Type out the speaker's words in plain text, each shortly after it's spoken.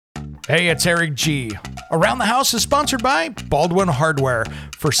Hey, it's Eric G. Around the House is sponsored by Baldwin Hardware.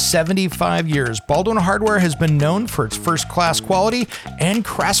 For 75 years, Baldwin Hardware has been known for its first-class quality and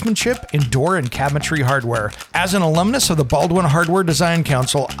craftsmanship in door and cabinetry hardware. As an alumnus of the Baldwin Hardware Design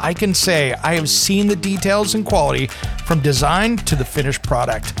Council, I can say I have seen the details and quality from design to the finished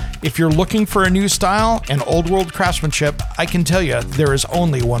product. If you're looking for a new style and old-world craftsmanship, I can tell you there is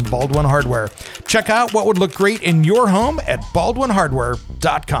only one Baldwin Hardware. Check out what would look great in your home at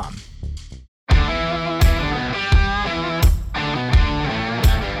baldwinhardware.com.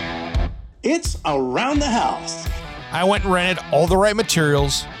 It's Around the House. I went and rented all the right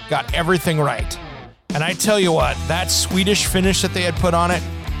materials, got everything right. And I tell you what, that Swedish finish that they had put on it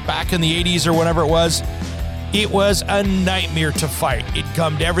back in the 80s or whatever it was a nightmare to fight. It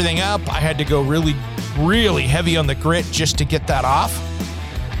gummed everything up. I had to go really, really heavy on the grit just to get that off.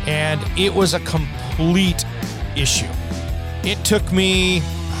 And it was a complete issue. It took me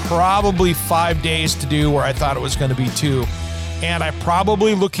probably 5 days to do where I thought it was going to be 2. And I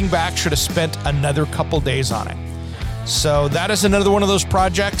probably, looking back, should have spent another couple days on it. So that is another one of those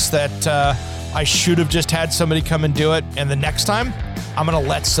projects that I should have just had somebody come and do it. And the next time, I'm going to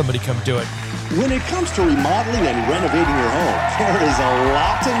let somebody come do it. When it comes to remodeling and renovating your home, there is a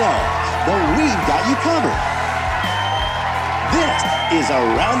lot to know, but we've got you covered. This is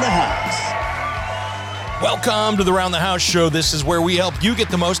Around the House. Welcome to the Around the House show. This is where we help you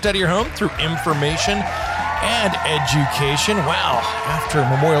get the most out of your home through information and education. Wow, after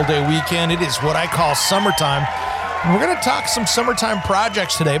Memorial Day weekend, it is what I call summertime. And we're going to talk some summertime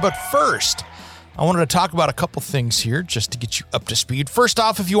projects today, but first, I wanted to talk about a couple things here just to get you up to speed. First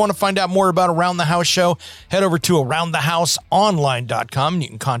off, if you want to find out more about Around the House show, head over to aroundthehouseonline.com and you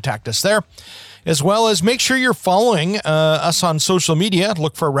can contact us there. As well as make sure you're following us on social media.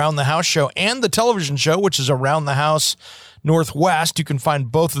 Look for Around the House show and the television show, which is Around the House Northwest. You can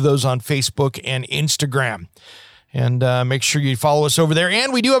find both of those on Facebook and Instagram. And make sure you follow us over there.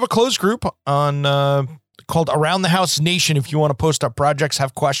 And we do have a closed group on called Around the House Nation. If you want to post up projects,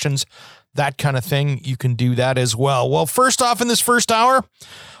 have questions, that kind of thing, you can do that as well. Well, first off, in this first hour,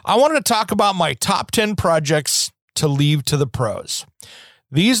 I wanted to talk about my top 10 projects to leave to the pros.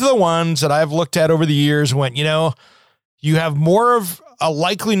 These are the ones that I've looked at over the years and went, you have more of a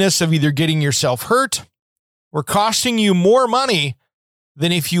likeliness of either getting yourself hurt or costing you more money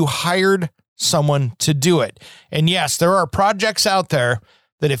than if you hired someone to do it. And yes, there are projects out there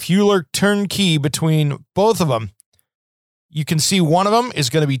that if you look turnkey between both of them, you can see one of them is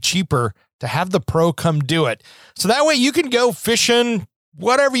going to be cheaper to have the pro come do it. So that way you can go fishing,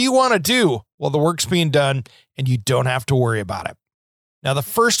 whatever you want to do while the work's being done and you don't have to worry about it. Now, the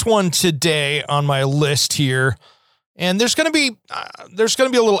first one today on my list here, and there's going to be a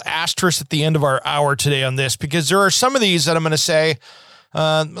little asterisk at the end of our hour today on this, because there are some of these that I'm going to say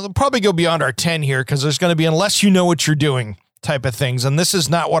they'll probably go beyond our 10 here, because there's going to be unless you know what you're doing type of things, and this is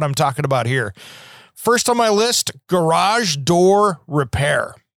not what I'm talking about here. First on my list, garage door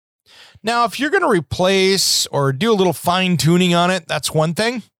repair. Now, if you're going to replace or do a little fine tuning on it, that's one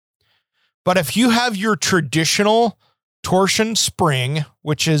thing. But if you have your traditional torsion spring,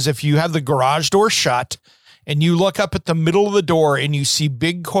 which is if you have the garage door shut and you look up at the middle of the door and you see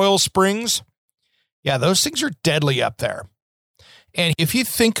big coil springs, yeah, those things are deadly up there. And if you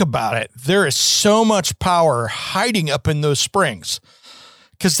think about it, there is so much power hiding up in those springs,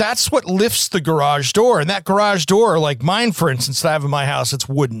 because that's what lifts the garage door. And that garage door, like mine, for instance, that I have in my house, it's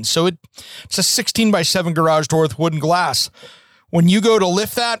wooden. So it's a 16x7 garage door with wooden glass. When you go to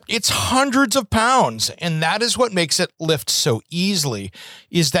lift that, it's hundreds of pounds. And that is what makes it lift so easily,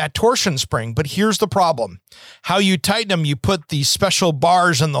 is that torsion spring. But here's the problem. How you tighten them, you put these special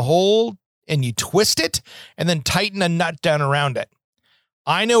bars in the hole and you twist it and then tighten a nut down around it.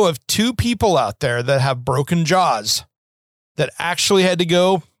 I know of 2 people out there that have broken jaws that actually had to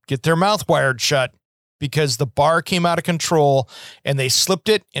go get their mouth wired shut because the bar came out of control and they slipped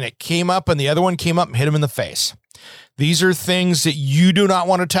it and it came up and the other one came up and hit them in the face. These are things that you do not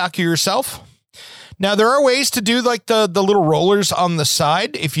want to tackle yourself. Now, there are ways to do like the little rollers on the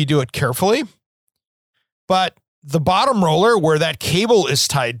side if you do it carefully. But the bottom roller where that cable is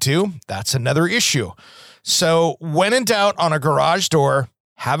tied to, that's another issue. So when in doubt on a garage door,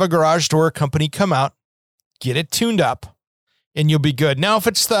 have a garage door company come out, get it tuned up, and you'll be good. Now, if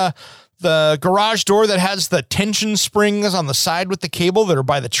it's the garage door that has the tension springs on the side with the cable that are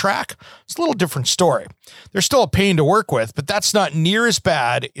by the track, it's a little different story. They're still a pain to work with, but that's not near as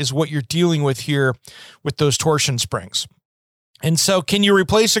bad as what you're dealing with here with those torsion springs. And so can you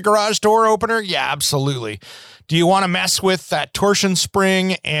replace a garage door opener? Yeah, absolutely. Do you want to mess with that torsion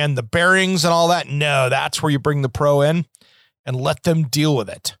spring and the bearings and all that? No, that's where you bring the pro in and let them deal with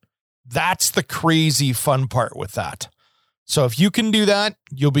it. That's the crazy fun part with that. So if you can do that,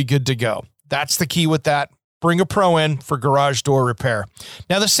 you'll be good to go. That's the key with that. Bring a pro in for garage door repair.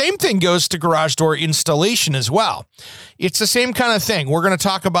 Now, the same thing goes to garage door installation as well. It's the same kind of thing. We're going to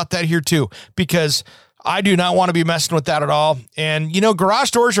talk about that here too, because I do not want to be messing with that at all. And, garage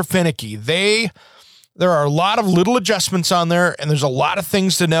doors are finicky. There are a lot of little adjustments on there, and there's a lot of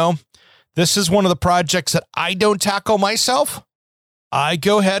things to know. This is one of the projects that I don't tackle myself. I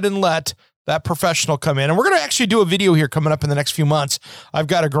go ahead and let that professional come in. And we're going to actually do a video here coming up in the next few months. I've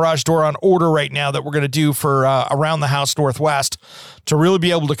got a garage door on order right now that we're going to do for Around the House Northwest to really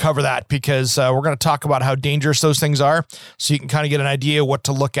be able to cover that, because we're going to talk about how dangerous those things are, so you can kind of get an idea what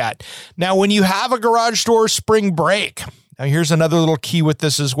to look at. Now, when you have a garage door spring break, now here's another little key with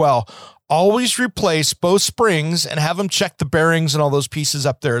this as well. Always replace both springs and have them check the bearings and all those pieces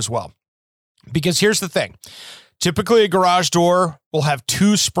up there as well. Because here's the thing. Typically, a garage door will have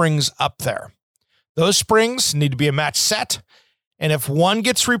 2 springs up there. Those springs need to be a match set, and if one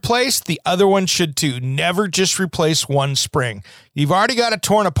gets replaced, the other one should too. Never just replace one spring. You've already got it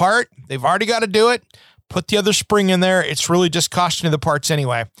torn apart. They've already got to do it. Put the other spring in there. It's really just costing you the parts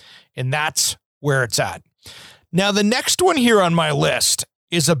anyway, and that's where it's at. Now, the next one here on my list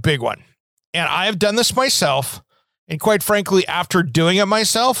is a big one, and I have done this myself, and quite frankly, after doing it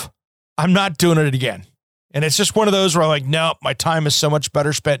myself, I'm not doing it again. And it's just one of those where I'm like, no, my time is so much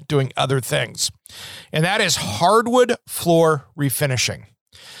better spent doing other things. And that is hardwood floor refinishing.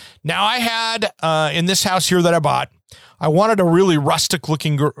 Now, I had, in this house here that I bought, I wanted a really rustic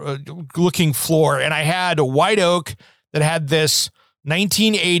looking floor. And I had a white oak that had this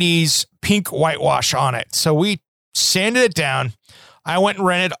 1980s pink whitewash on it. So we sanded it down. I went and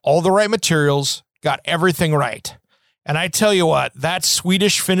rented all the right materials, got everything right. And I tell you what, that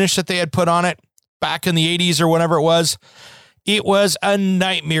Swedish finish that they had put on it back in the 80s or whenever it was a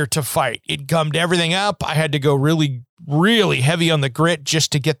nightmare to fight. It gummed everything up. I had to go really, really heavy on the grit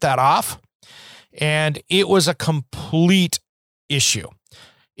just to get that off. And it was a complete issue.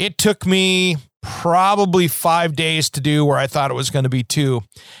 It took me probably 5 days to do where I thought it was going to be 2.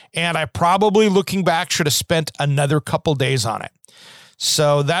 And I probably, looking back, should have spent another couple days on it.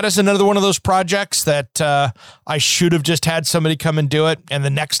 So that is another one of those projects that I should have just had somebody come and do it. And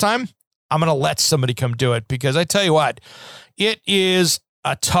the next time, I'm going to let somebody come do it, because I tell you what, it is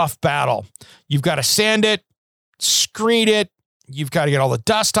a tough battle. You've got to sand it, screen it. You've got to get all the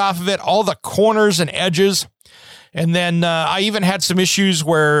dust off of it, all the corners and edges. And then I even had some issues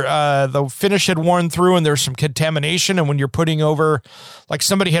where the finish had worn through and there's some contamination. And when you're putting over, like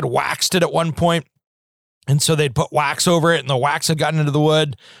somebody had waxed it at one point, and so they'd put wax over it and the wax had gotten into the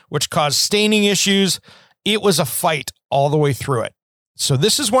wood, which caused staining issues. It was a fight all the way through it. So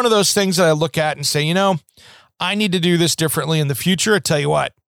this is one of those things that I look at and say, I need to do this differently in the future. I tell you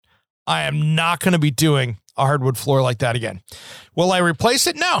what, I am not going to be doing a hardwood floor like that again. Will I replace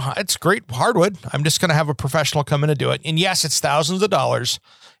it? No, it's great hardwood. I'm just going to have a professional come in and do it. And yes, it's thousands of dollars,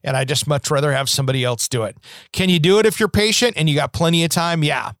 and I just much rather have somebody else do it. Can you do it if you're patient and you got plenty of time?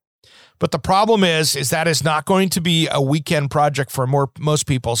 Yeah. But the problem is that is not going to be a weekend project for most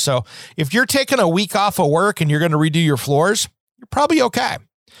people. So if you're taking a week off of work and you're going to redo your floors, you're probably okay.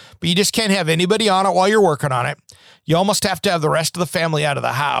 But you just can't have anybody on it while you're working on it. You almost have to have the rest of the family out of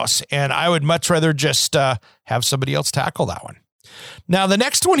the house. And I would much rather just have somebody else tackle that one. Now, the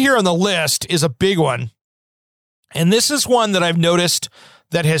next one here on the list is a big one. And this is one that I've noticed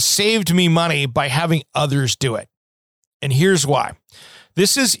that has saved me money by having others do it. And here's why.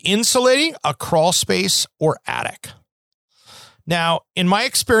 This is insulating a crawl space or attic. Now, in my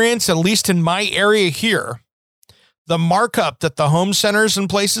experience, at least in my area here, the markup that the home centers and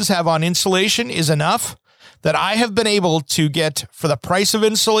places have on insulation is enough that I have been able to get, for the price of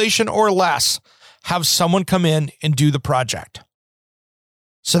insulation or less, have someone come in and do the project.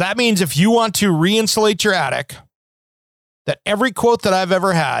 So that means if you want to re-insulate your attic, that every quote that I've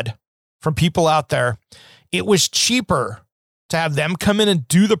ever had from people out there, it was cheaper to have them come in and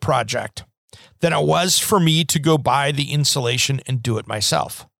do the project than it was for me to go buy the insulation and do it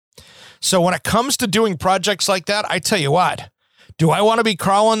myself. So when it comes to doing projects like that, I tell you what, do I want to be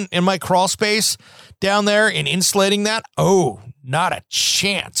crawling in my crawl space down there and insulating that? Oh, not a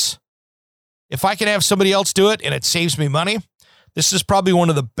chance. If I can have somebody else do it and it saves me money, this is probably one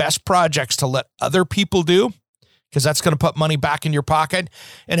of the best projects to let other people do, because that's going to put money back in your pocket.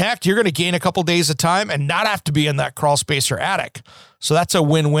 And heck, you're going to gain a couple days of time and not have to be in that crawl space or attic. So that's a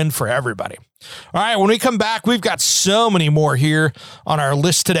win-win for everybody. All right, when we come back, we've got so many more here on our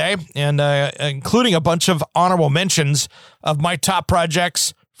list today, and including a bunch of honorable mentions of my top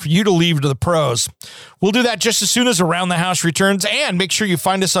projects for you to leave to the pros. We'll do that just as soon as Around the House returns, and make sure you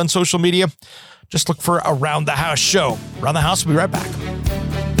find us on social media. Just look for Around the House Show. Around the House will be right back.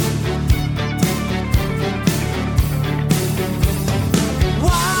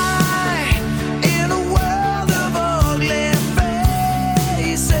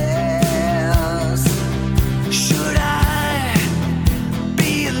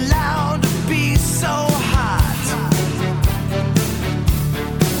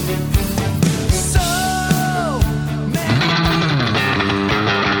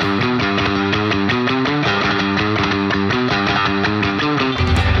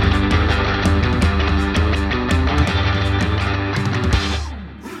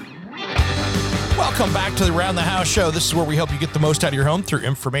 Welcome back to the Around the House Show. This is where we help you get the most out of your home through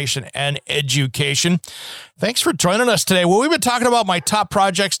information and education. Thanks for joining us today. Well, we've been talking about my top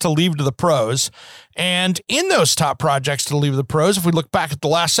projects to leave to the pros. And in those top projects to leave to the pros, if we look back at the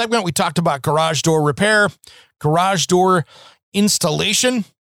last segment, we talked about garage door repair, garage door installation,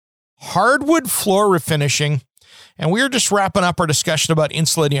 hardwood floor refinishing, and we are just wrapping up our discussion about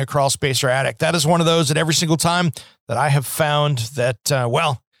insulating a crawl space or attic. That is one of those that every single time that I have found that,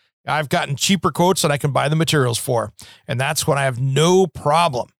 I've gotten cheaper quotes that I can buy the materials for. And that's when I have no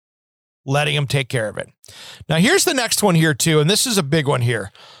problem letting them take care of it. Now, here's the next one here, too. And this is a big one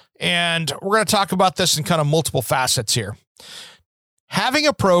here. And we're going to talk about this in kind of multiple facets here. Having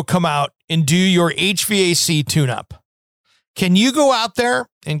a pro come out and do your HVAC tune-up. Can you go out there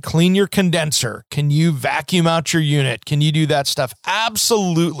and clean your condenser? Can you vacuum out your unit? Can you do that stuff?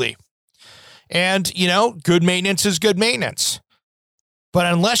 Absolutely. And, good maintenance is good maintenance. But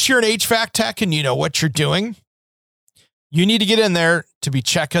unless you're an HVAC tech and you know what you're doing, you need to get in there to be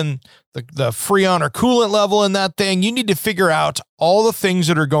checking the Freon or coolant level in that thing. You need to figure out all the things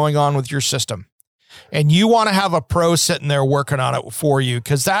that are going on with your system. And you want to have a pro sitting there working on it for you,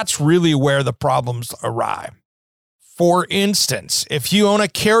 because that's really where the problems arrive. For instance, if you own a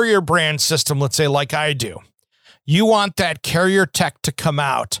Carrier brand system, let's say like I do, you want that Carrier tech to come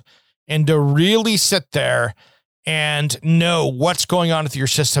out and to really sit there and know what's going on with your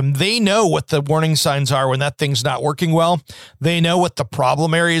system. They know what the warning signs are when that thing's not working well. They know what the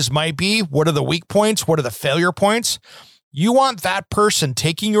problem areas might be. What are the weak points? What are the failure points? You want that person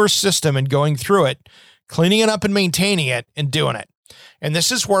taking your system and going through it, cleaning it up and maintaining it and doing it. And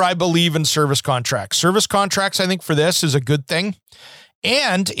this is where I believe in service contracts. Service contracts, I think, for this is a good thing.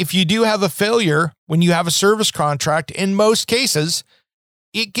 And if you do have a failure when you have a service contract, in most cases,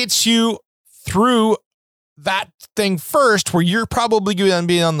 it gets you through that thing first, where you're probably going to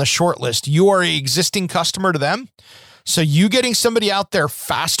be on the short list. You are an existing customer to them. So you getting somebody out there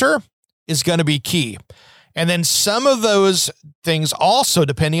faster is going to be key. And then some of those things also,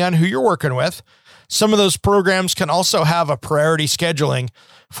 depending on who you're working with, some of those programs can also have a priority scheduling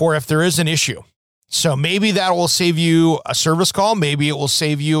for if there is an issue. So maybe that will save you a service call. Maybe it will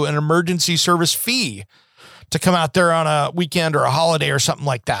save you an emergency service fee to come out there on a weekend or a holiday or something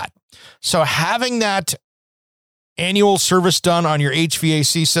like that. So having that annual service done on your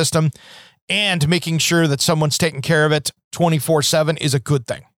HVAC system and making sure that someone's taking care of it 24/7 is a good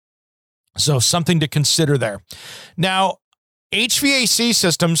thing. So something to consider there. Now, HVAC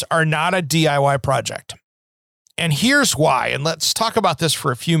systems are not a DIY project. And here's why. And let's talk about this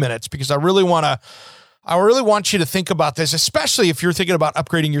for a few minutes, because I really want you to think about this, especially if you're thinking about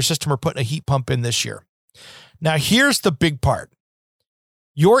upgrading your system or putting a heat pump in this year. Now, here's the big part.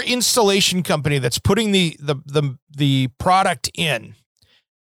 Your installation company that's putting the product in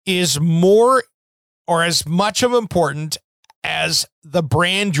is more or as much of important as the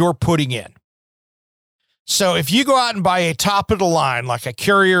brand you're putting in. So if you go out and buy a top of the line, like a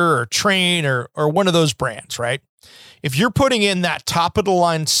Carrier or Trane or one of those brands, right? If you're putting in that top of the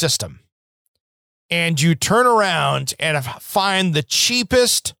line system and you turn around and find the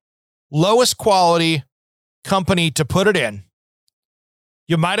cheapest, lowest quality company to put it in,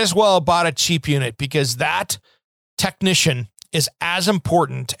 you might as well have bought a cheap unit, because that technician is as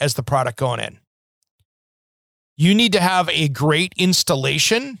important as the product going in. You need to have a great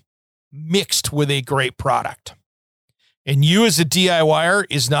installation mixed with a great product. And you as a DIYer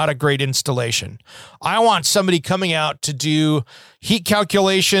is not a great installation. I want somebody coming out to do heat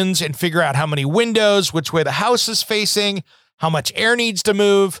calculations and figure out how many windows, which way the house is facing, how much air needs to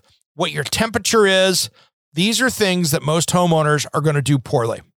move, what your temperature is. These are things that most homeowners are going to do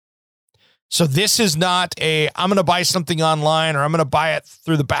poorly. So this is not I'm going to buy something online, or I'm going to buy it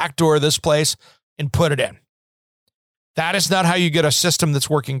through the back door of this place and put it in. That is not how you get a system that's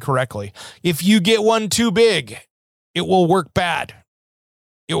working correctly. If you get one too big, it will work bad.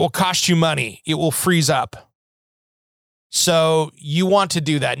 It will cost you money. It will freeze up. So you want to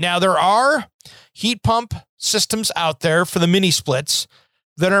do that. Now, there are heat pump systems out there for the mini splits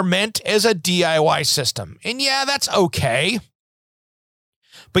that are meant as a DIY system. And yeah, that's okay.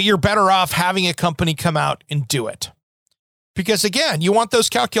 But you're better off having a company come out and do it. Because again, you want those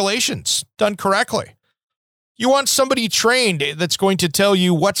calculations done correctly. You want somebody trained that's going to tell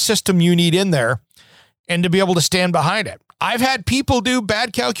you what system you need in there and to be able to stand behind it. I've had people do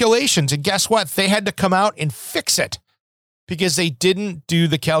bad calculations, and guess what? They had to come out and fix it because they didn't do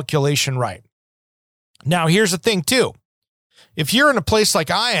the calculation right. Now, here's the thing too. If you're in a place like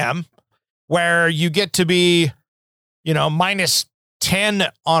I am, where you get to be, minus 10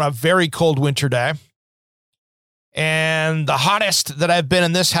 on a very cold winter day, and the hottest that I've been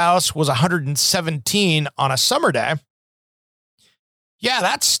in this house was 117 on a summer day. Yeah,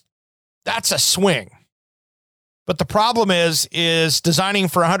 that's a swing. But the problem is designing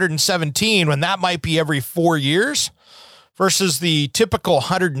for 117 when that might be every 4 years versus the typical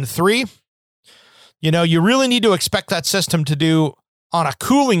 103. You really need to expect that system to do, on a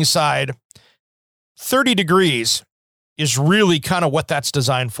cooling side, 30 degrees is really kind of what that's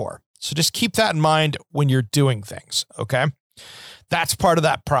designed for. So just keep that in mind when you're doing things, okay? That's part of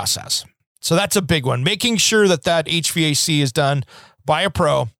that process. So that's a big one. Making sure that HVAC is done by a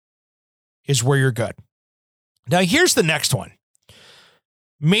pro is where you're good. Now, here's the next one.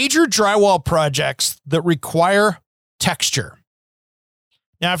 Major drywall projects that require texture.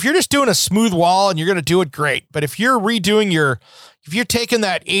 Now, if you're just doing a smooth wall and you're going to do it, great. But if you're if you're taking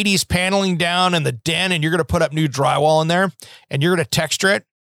that 80s paneling down in the den and you're going to put up new drywall in there and you're going to texture it,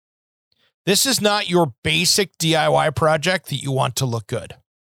 this is not your basic DIY project that you want to look good.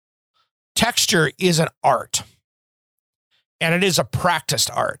 Texture is an art, and it is a practiced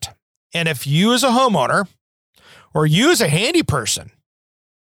art. And if you as a homeowner or you as a handy person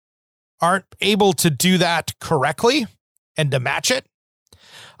aren't able to do that correctly and to match it,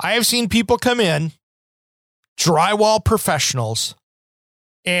 I have seen people come in, drywall professionals,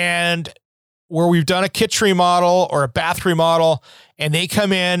 and where we've done a kitchen remodel or a bath remodel, and they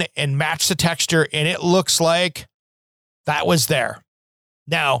come in and match the texture, and it looks like that was there.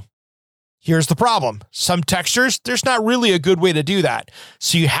 Now, here's the problem. Some textures, there's not really a good way to do that.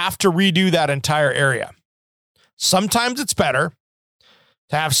 So you have to redo that entire area. Sometimes it's better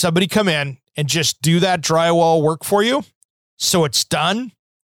to have somebody come in and just do that drywall work for you. So it's done.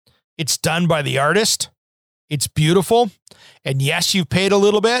 It's done by the artist. It's beautiful. And yes, you've paid a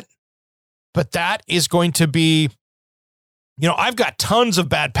little bit, but that is going to be, I've got tons of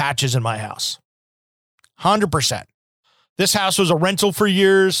bad patches in my house. 100%. This house was a rental for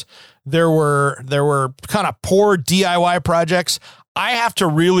years. There were kind of poor DIY projects. I have to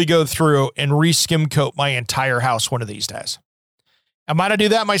really go through and re-skim coat my entire house one of these days. Am I going to do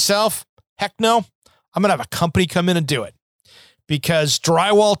that myself? Heck no. I'm going to have a company come in and do it, because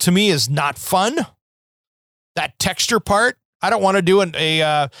drywall to me is not fun. That texture part, I don't want to do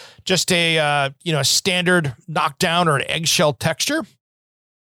a standard knockdown or an eggshell texture.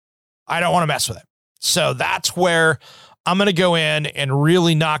 I don't want to mess with it. So that's where I'm going to go in and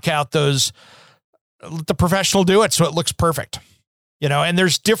really knock out those, let the professional do it so it looks perfect. And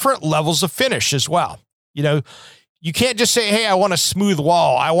there's different levels of finish as well. You can't just say, hey, I want a smooth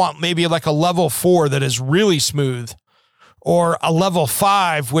wall. I want maybe like a level 4 that is really smooth, or a level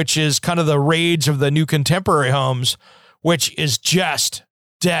 5, which is kind of the rage of the new contemporary homes, which is just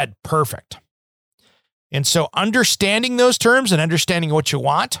dead perfect. And so understanding those terms and understanding what you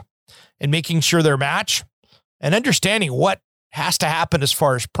want and making sure they're match and understanding what has to happen as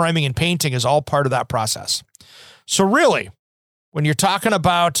far as priming and painting is all part of that process. So really, when you're talking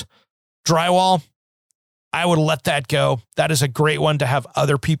about drywall, I would let that go. That is a great one to have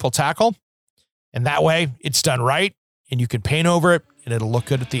other people tackle. And that way it's done right, and you can paint over it, and it'll look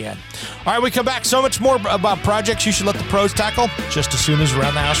good at the end. All right, we come back. So much more about projects you should let the pros tackle just as soon as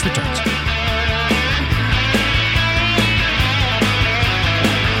Around the House returns.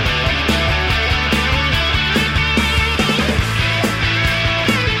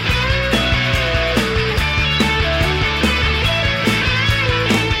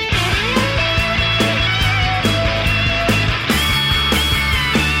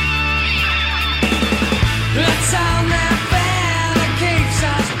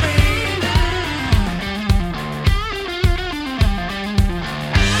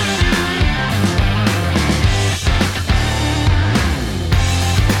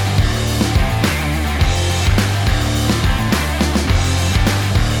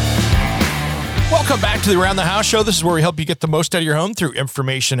 Welcome back to the Around the House show. This is where we help you get the most out of your home through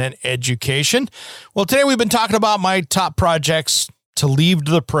information and education. Well, today we've been talking about my top projects to leave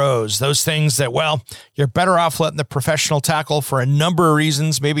to the pros, those things that, well, you're better off letting the professional tackle for a number of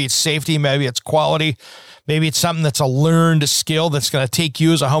reasons. Maybe it's safety, maybe it's quality, maybe it's something that's a learned skill that's going to take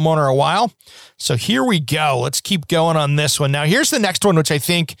you as a homeowner a while. So here we go. Let's keep going on this one. Now, here's the next one, which I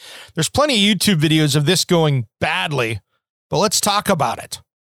think there's plenty of YouTube videos of this going badly, but let's talk about it.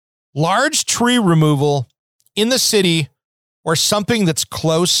 Large tree removal in the city or something that's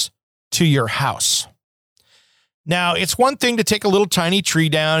close to your house. Now, it's one thing to take a little tiny tree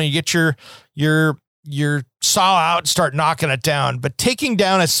down and you get your saw out and start knocking it down, but taking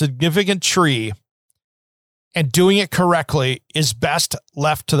down a significant tree and doing it correctly is best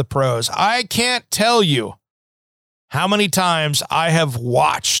left to the pros. I can't tell you how many times I have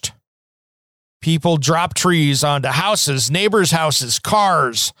watched people drop trees onto houses, neighbors' houses,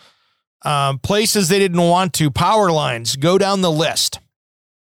 cars, places they didn't want to, power lines, go down the list.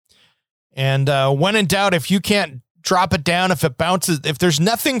 And when in doubt, if you can't drop it down, if it bounces, if there's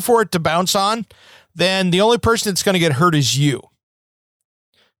nothing for it to bounce on, then the only person that's going to get hurt is you.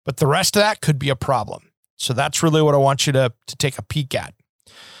 But the rest of that could be a problem. So that's really what I want you to take a peek at.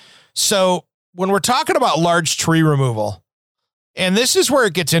 So when we're talking about large tree removal, and this is where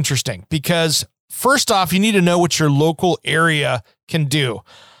it gets interesting, because first off, you need to know what your local area can do.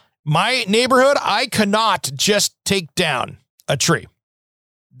 My neighborhood, I cannot just take down a tree.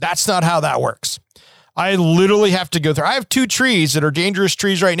 That's not how that works. I literally have to go through. I have 2 trees that are dangerous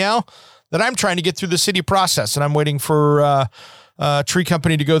trees right now that I'm trying to get through the city process. And I'm waiting for a tree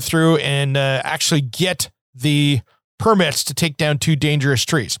company to go through and actually get the permits to take down 2 dangerous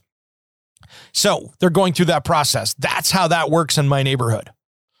trees. So they're going through that process. That's how that works in my neighborhood.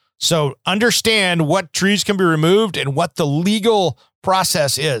 So understand what trees can be removed and what the legal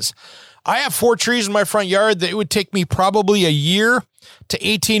process is. I have 4 trees in my front yard that it would take me probably a year to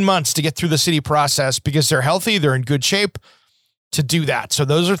 18 months to get through the city process because they're healthy, they're in good shape to do that. So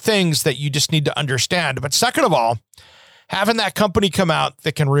those are things that you just need to understand. But second of all, having that company come out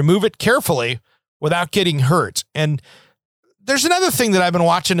that can remove it carefully without getting hurt. And there's another thing that I've been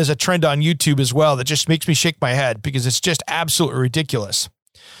watching as a trend on YouTube as well that just makes me shake my head because it's just absolutely ridiculous.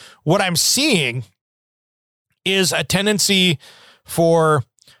 What I'm seeing is a tendency for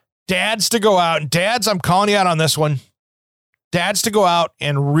dads to go out, and dads, I'm calling you out on this one, dads to go out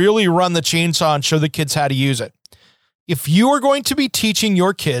and really run the chainsaw and show the kids how to use it. If you are going to be teaching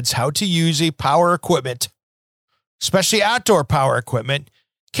your kids how to use a power equipment, especially outdoor power equipment,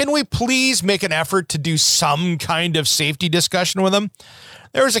 can we please make an effort to do some kind of safety discussion with them?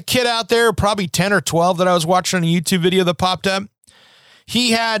 There was a kid out there, probably 10 or 12, that I was watching on a YouTube video that popped up.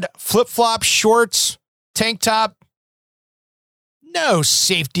 He had flip-flop shorts, tank top, no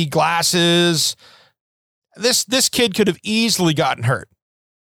safety glasses. This kid could have easily gotten hurt.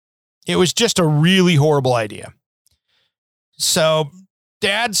 It was just a really horrible idea. So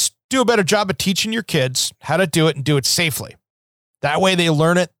dads, do a better job of teaching your kids how to do it and do it safely. That way they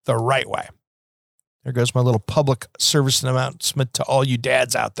learn it the right way. There goes my little public service announcement to all you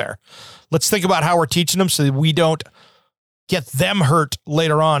dads out there. Let's think about how we're teaching them so that we don't get them hurt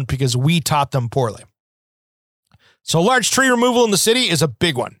later on because we taught them poorly. So large tree removal in the city is a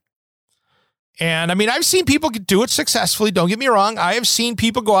big one. And I mean, I've seen people do it successfully. Don't get me wrong. I have seen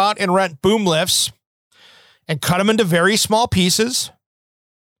people go out and rent boom lifts and cut them into very small pieces,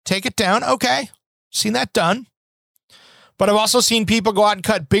 take it down. Okay. Seen that done. But I've also seen people go out and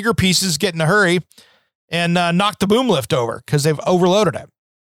cut bigger pieces, get in a hurry, and knock the boom lift over because they've overloaded it.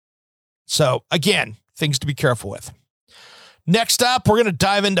 So again, things to be careful with. Next up, we're going to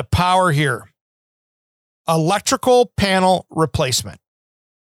dive into power here. Electrical panel replacement.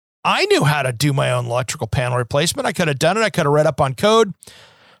 I knew how to do my own electrical panel replacement. I could have done it. I could have read up on code.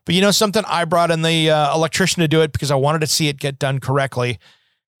 But you know something? I brought in the electrician to do it because I wanted to see it get done correctly.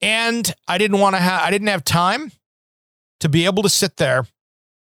 And I didn't have time to be able to sit there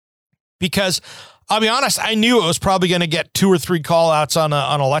because I'll be honest, I knew it was probably going to get 2 or 3 call outs on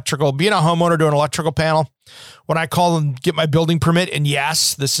electrical. Being a homeowner doing an electrical panel, when I call and get my building permit, and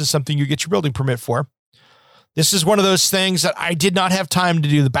yes, this is something you get your building permit for. This is one of those things that I did not have time to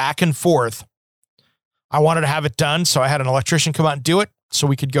do the back and forth. I wanted to have it done, so I had an electrician come out and do it so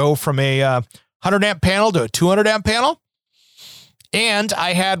we could go from a 100 amp panel to a 200 amp panel. And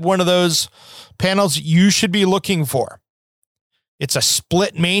I had one of those panels you should be looking for. It's a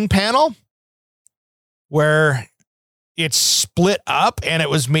split main panel where it's split up and it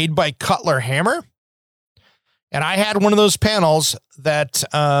was made by Cutler Hammer. And I had one of those panels that,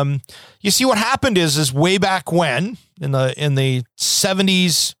 you see what happened is way back when in the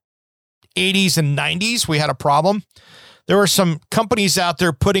 70s, 80s and 90s, we had a problem. There were some companies out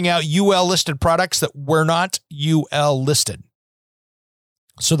there putting out UL listed products that were not UL listed.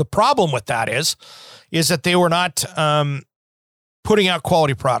 So the problem with that is that they were not putting out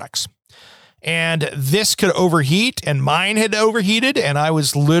quality products. And this could overheat, and mine had overheated, and I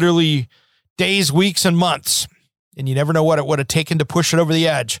was literally days, weeks, and months. And you never know what it would have taken to push it over the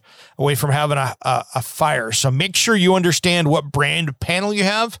edge away from having a fire. So make sure you understand what brand panel you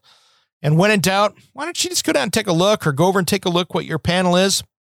have. And when in doubt, why don't you just go down and take a look, or go over and take a look what your panel is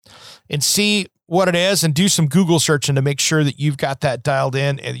and see what it is, and do some Google searching to make sure that you've got that dialed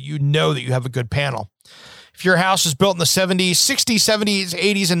in and you know that you have a good panel. If your house is built in the 70s, 60s, 70s,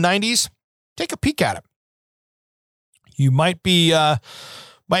 80s, and 90s, take a peek at it. You might be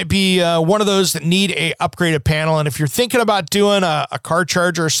one of those that need a upgraded panel. And if you're thinking about doing a car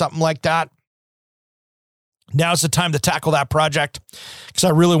charger or something like that, now's the time to tackle that project, because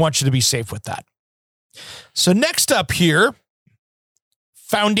I really want you to be safe with that. So next up here,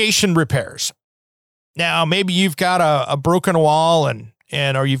 foundation repairs. Now, maybe you've got a broken wall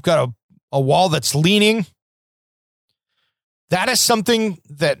or you've got a wall that's leaning. That is something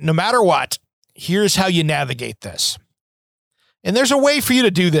that no matter what, here's how you navigate this. And there's a way for you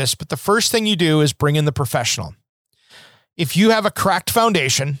to do this, but the first thing you do is bring in the professional. If you have a cracked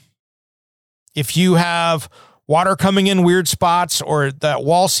foundation, if you have water coming in weird spots, or that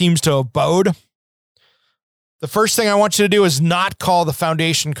wall seems to have bowed, the first thing I want you to do is not call the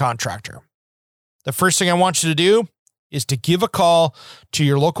foundation contractor. The first thing I want you to do is to give a call to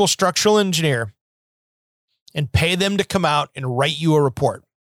your local structural engineer and pay them to come out and write you a report.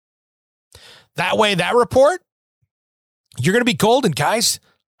 That way, that report, you're going to be golden, guys.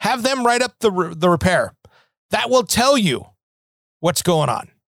 Have them write up the repair. That will tell you what's going on.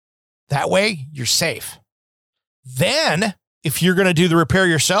 That way, you're safe. Then, if you're going to do the repair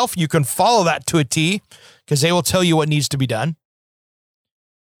yourself, you can follow that to a T, because they will tell you what needs to be done.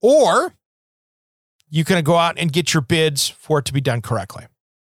 Or you can go out and get your bids for it to be done correctly.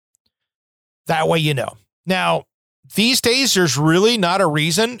 That way you know. Now, these days, there's really not a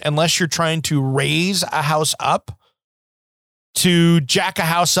reason, unless you're trying to raise a house up, to jack a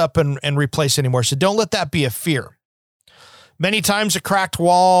house up and replace anymore. So don't let that be a fear. Many times a cracked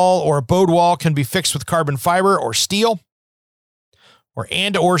wall or a bowed wall can be fixed with carbon fiber or steel,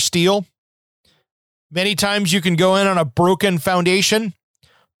 or steel. Many times you can go in on a broken foundation,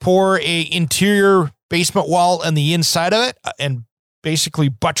 pour a interior basement wall on the inside of it, and basically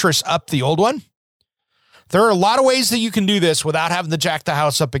buttress up the old one. There are a lot of ways that you can do this without having to jack the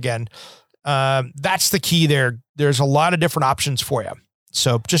house up again. That's the key there. There's a lot of different options for you.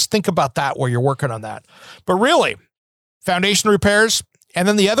 So just think about that while you're working on that. But really, foundation repairs. And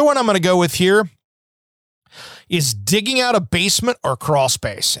then the other one I'm going to go with here is digging out a basement or crawl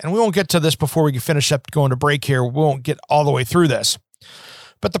space. And we won't get to this before we can finish up going to break here. We won't get all the way through this.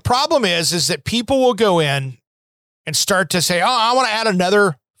 But the problem is that people will go in and start to say, oh, I want to add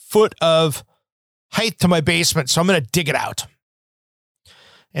another foot of height to my basement, so I'm going to dig it out.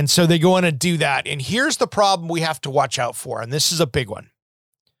 And so they go in and do that. And here's the problem we have to watch out for, and this is a big one.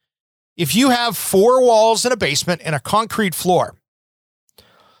 If you have 4 walls in a basement and a concrete floor,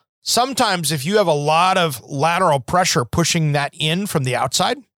 sometimes if you have a lot of lateral pressure pushing that in from the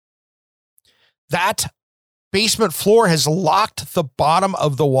outside, that basement floor has locked the bottom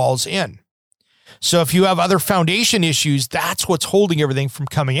of the walls in. So if you have other foundation issues, that's what's holding everything from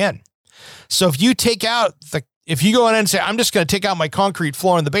coming in. So if you if you go in and say, I'm just going to take out my concrete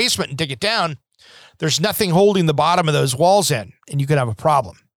floor in the basement and dig it down, there's nothing holding the bottom of those walls in, and you could have a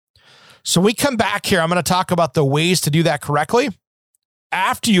problem. So we come back here, I'm going to talk about the ways to do that correctly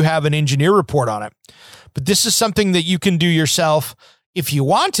after you have an engineer report on it. But this is something that you can do yourself if you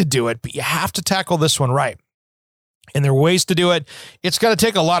want to do it, but you have to tackle this one right. And there are ways to do it. It's going to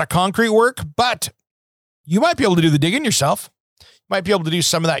take a lot of concrete work, but you might be able to do the digging yourself. Might be able to do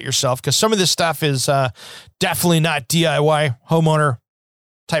some of that yourself, because some of this stuff is definitely not DIY homeowner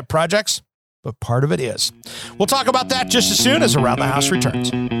type projects, but part of it is. We'll talk about that just as soon as Around the House returns.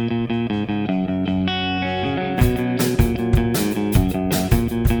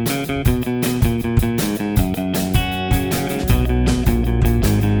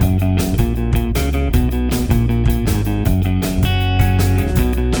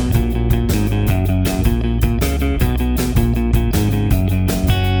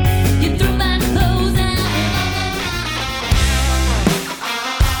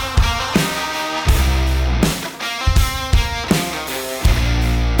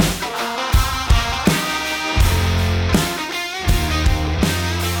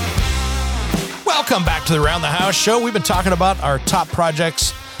 Welcome back to the Around the House show. We've been talking about our top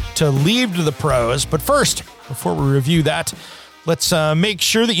projects to leave to the pros. But first, before we review that, let's make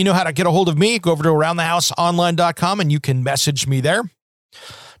sure that you know how to get a hold of me. Go over to aroundthehouseonline.com and you can message me there.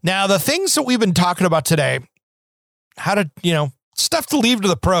 Now, the things that we've been talking about today, how to, stuff to leave to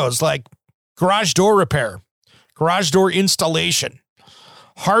the pros, like garage door repair, garage door installation,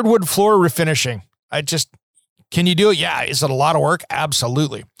 hardwood floor refinishing. Can you do it? Yeah. Is it a lot of work?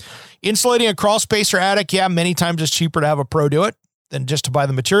 Absolutely. Insulating a crawl space or attic. Yeah. Many times it's cheaper to have a pro do it than just to buy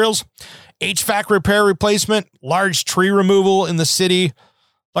the materials. HVAC repair replacement, large tree removal in the city,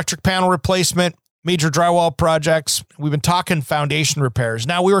 electric panel replacement, major drywall projects. We've been talking foundation repairs.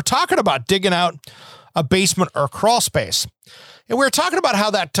 Now, we were talking about digging out a basement or a crawl space. And we were talking about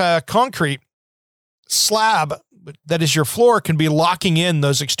how that concrete slab that is your floor can be locking in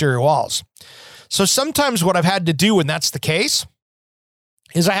those exterior walls. So sometimes what I've had to do when that's the case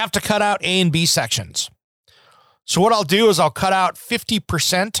is I have to cut out A and B sections. So what I'll do is I'll cut out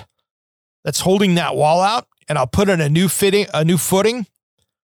 50% that's holding that wall out, and I'll put in a new footing,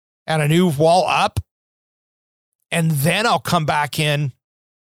 and a new wall up. And then I'll come back in,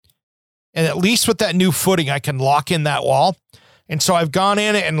 and at least with that new footing, I can lock in that wall. And so I've gone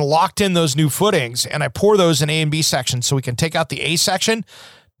in and locked in those new footings, and I pour those in A and B sections so we can take out the A section,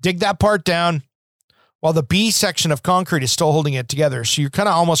 dig that part down, while the B section of concrete is still holding it together. So you're kind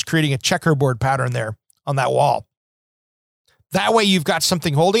of almost creating a checkerboard pattern there on that wall. That way you've got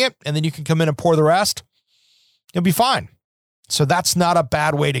something holding it, and then you can come in and pour the rest. You'll be fine. So that's not a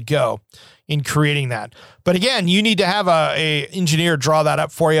bad way to go in creating that. But again, you need to have a engineer draw that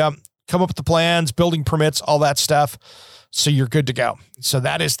up for you, come up with the plans, building permits, all that stuff, so you're good to go. So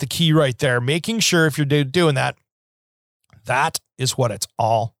that is the key right there. Making sure if you're doing that, that is what it's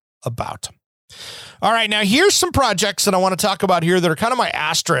all about. All right, now here's some projects that I want to talk about here that are kind of my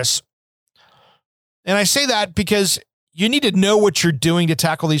asterisks. And I say that because you need to know what you're doing to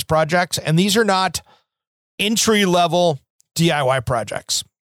tackle these projects, and these are not entry-level DIY projects.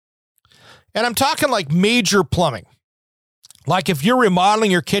 And I'm talking like major plumbing. Like if you're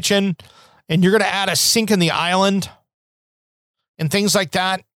remodeling your kitchen and you're going to add a sink in the island and things like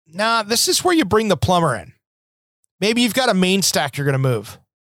that, this is where you bring the plumber in. Maybe you've got a main stack you're going to move.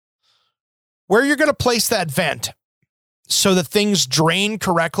 Where you're going to place that vent so that things drain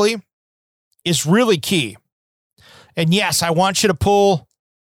correctly is really key. And yes, I want you to pull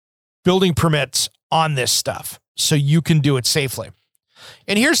building permits on this stuff so you can do it safely.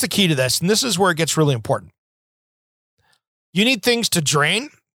 And here's the key to this, and this is where it gets really important. You need things to drain.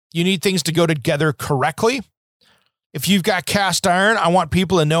 You need things to go together correctly. If you've got cast iron, I want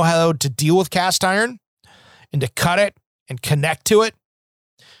people to know how to deal with cast iron and to cut it and connect to it.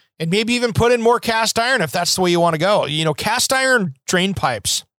 And maybe even put in more cast iron if that's the way you want to go. Cast iron drain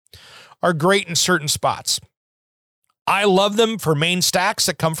pipes are great in certain spots. I love them for main stacks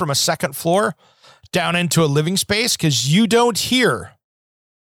that come from a second floor down into a living space because you don't hear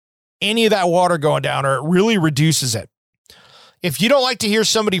any of that water going down, or it really reduces it. If you don't like to hear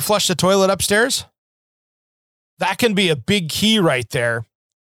somebody flush the toilet upstairs, that can be a big key right there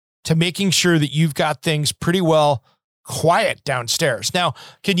to making sure that you've got things pretty well quiet downstairs. Now,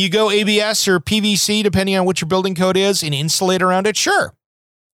 can you go ABS or PVC, depending on what your building code is, and insulate around it? Sure.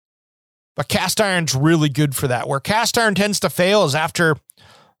 But cast iron's really good for that. Where cast iron tends to fail is after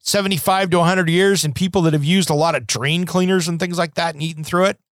 75 to 100 years and people that have used a lot of drain cleaners and things like that and eaten through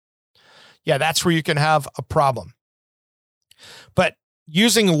it. Yeah, that's where you can have a problem. But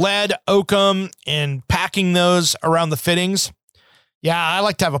using lead, oakum, and packing those around the fittings, yeah, I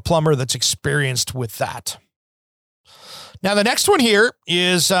like to have a plumber that's experienced with that. Now, the next one here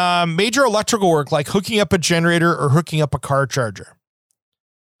is major electrical work, like hooking up a generator or hooking up a car charger.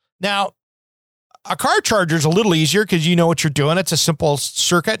 Now, a car charger is a little easier because you know what you're doing. It's a simple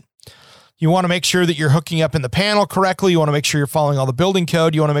circuit. You want to make sure that you're hooking up in the panel correctly. You want to make sure you're following all the building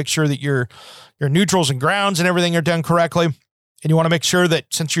code. You want to make sure that your neutrals and grounds and everything are done correctly. And you want to make sure that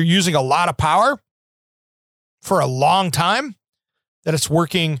since you're using a lot of power for a long time, that it's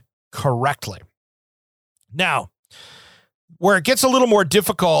working correctly. Now, where it gets a little more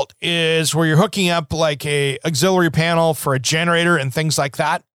difficult is where you're hooking up like a auxiliary panel for a generator and things like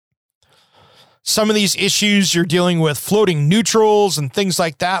that. Some of these issues you're dealing with floating neutrals and things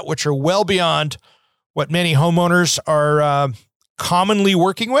like that, which are well beyond what many homeowners are commonly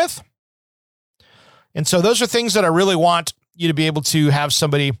working with. And so those are things that I really want you to be able to have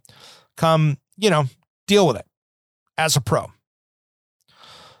somebody come, deal with it as a pro.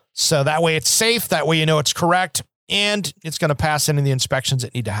 So that way it's safe, that way you know it's correct, and it's going to pass any of the inspections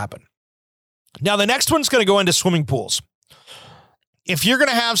that need to happen. Now, the next one's going to go into swimming pools. If you're going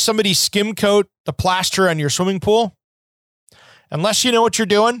to have somebody skim coat the plaster on your swimming pool, unless you know what you're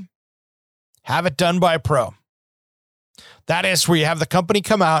doing, have it done by a pro. That is where you have the company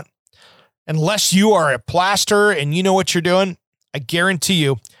come out. Unless you are a plasterer and you know what you're doing, I guarantee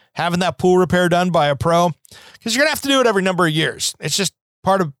you, having that pool repair done by a pro, because you're going to have to do it every number of years. It's just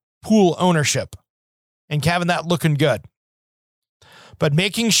part of pool ownership and having that looking good. But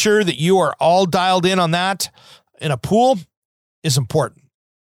making sure that you are all dialed in on that in a pool is important.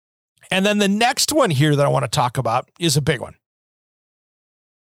 And then the next one here that I want to talk about is a big one.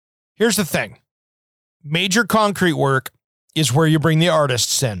 Here's the thing. Major concrete work is where you bring the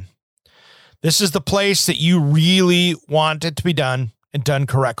artists in. This is the place that you really want it to be done and done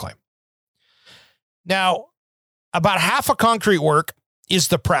correctly. Now, about half of concrete work is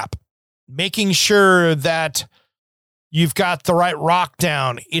the prep, making sure that you've got the right rock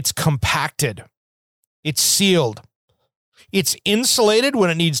down, it's compacted, it's sealed, it's insulated when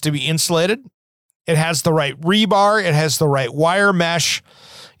it needs to be insulated, it has the right rebar, it has the right wire mesh,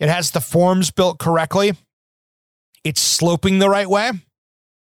 it has the forms built correctly, it's sloping the right way.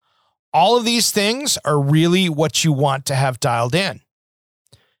 All of these things are really what you want to have dialed in.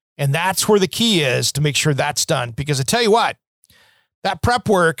 And that's where the key is to make sure that's done. Because I tell you what, that prep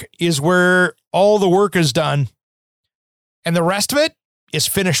work is where all the work is done. And the rest of it is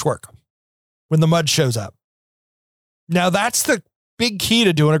finished work when the mud shows up. Now, that's the big key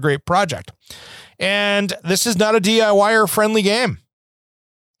to doing a great project. And this is not a DIY friendly game.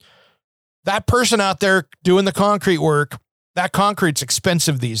 That person out there doing the concrete work, that concrete's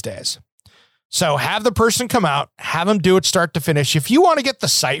expensive these days. So have the person come out, have them do it start to finish. If you want to get the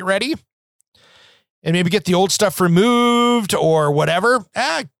site ready and maybe get the old stuff removed or whatever,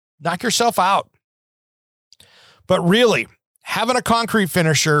 knock yourself out. But really, having a concrete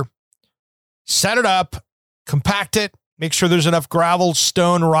finisher, set it up, compact it, make sure there's enough gravel,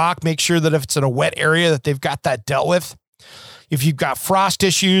 stone, rock, make sure that if it's in a wet area that they've got that dealt with. If you've got frost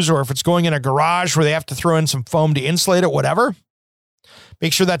issues or if it's going in a garage where they have to throw in some foam to insulate it, whatever,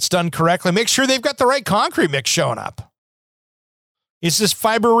 make sure that's done correctly. Make sure they've got the right concrete mix showing up. Is this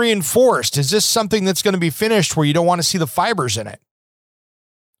fiber reinforced? Is this something that's going to be finished where you don't want to see the fibers in it?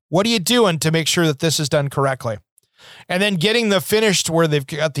 What are you doing to make sure that this is done correctly? And then getting the finished where they've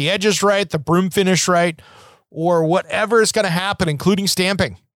got the edges right, the broom finish right, or whatever is going to happen, including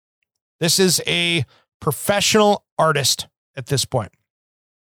stamping. This is a professional artist at this point.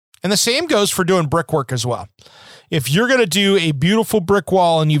 And the same goes for doing brickwork as well. If you're going to do a beautiful brick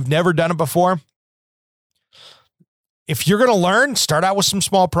wall and you've never done it before, if you're going to learn, start out with some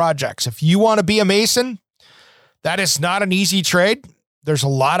small projects. If you want to be a mason, that is not an easy trade. There's a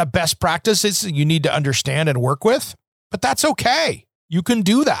lot of best practices that you need to understand and work with, but that's okay. You can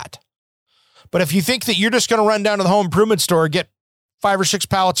do that. But if you think that you're just going to run down to the home improvement store, get 5 or 6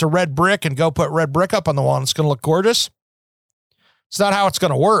 pallets of red brick and go put red brick up on the wall and it's going to look gorgeous, it's not how it's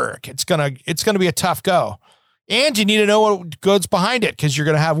going to work. It's going to be a tough go. And you need to know what goes behind it because you're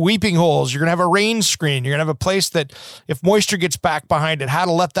going to have weeping holes. You're going to have a rain screen. You're going to have a place that if moisture gets back behind it, how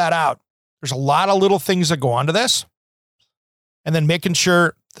to let that out. There's a lot of little things that go onto this. And then making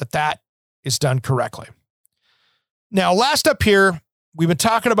sure that that is done correctly. Now, last up here, we've been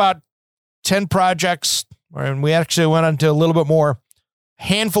talking about 10 projects, and we actually went on to a little bit more,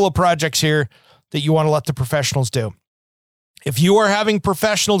 handful of projects here that you want to let the professionals do. If you are having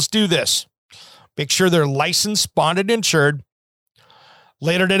professionals do this, make sure they're licensed, bonded, insured.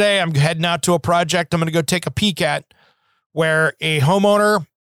 Later today, I'm heading out to a project I'm going to go take a peek at where a homeowner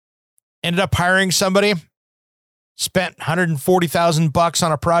ended up hiring somebody, spent $140,000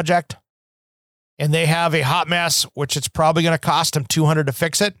 on a project, and they have a hot mess, which it's probably going to cost them $200 to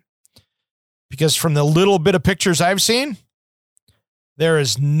fix it. Because from the little bit of pictures I've seen, there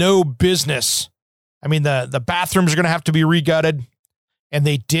is no business. I mean, the bathrooms are going to have to be regutted, and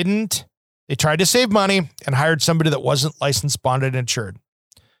they didn't. They tried to save money and hired somebody that wasn't licensed, bonded, insured.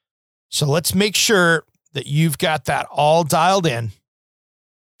 So let's make sure that you've got that all dialed in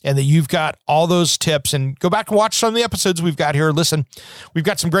and that you've got all those tips. And go back and watch some of the episodes we've got here. Listen, we've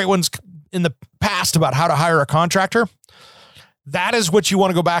got some great ones in the past about how to hire a contractor. That is what you want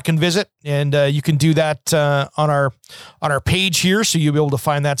to go back and visit. And you can do that on our page here. So you'll be able to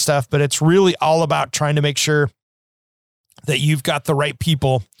find that stuff. But it's really all about trying to make sure that you've got the right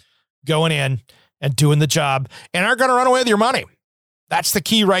people going in and doing the job and aren't going to run away with your money. That's the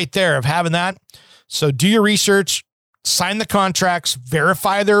key right there of having that. So do your research, sign the contracts,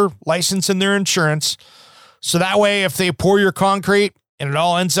 verify their license and their insurance. So that way, if they pour your concrete and it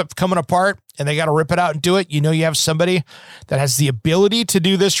all ends up coming apart and they got to rip it out and do it, you know, you have somebody that has the ability to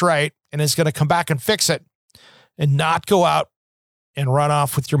do this right and is going to come back and fix it and not go out and run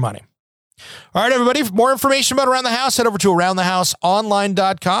off with your money. All right, everybody, for more information about Around the House, head over to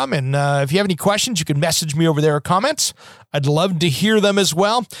aroundthehouseonline.com. And if you have any questions, you can message me over there or comments. I'd love to hear them as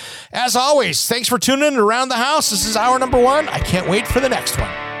well. As always, thanks for tuning in to Around the House. This is hour number 1. I can't wait for the next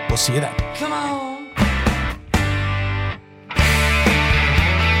one. We'll see you then. Come on.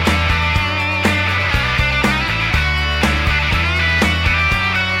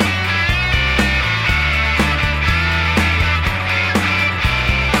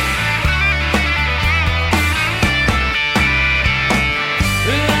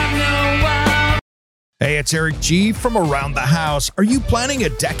 Hey, it's Eric G. from Around the House. Are you planning a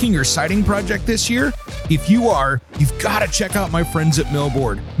decking or siding project this year? If you are, you've got to check out my friends at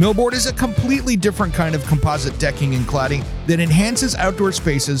Millboard. Millboard is a completely different kind of composite decking and cladding that enhances outdoor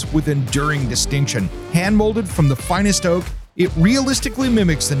spaces with enduring distinction. Hand-molded from the finest oak, it realistically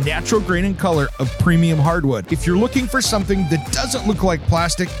mimics the natural grain and color of premium hardwood. If you're looking for something that doesn't look like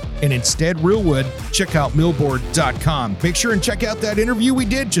plastic and instead real wood, check out millboard.com. Make sure and check out that interview we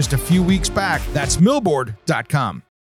did just a few weeks back. That's millboard.com.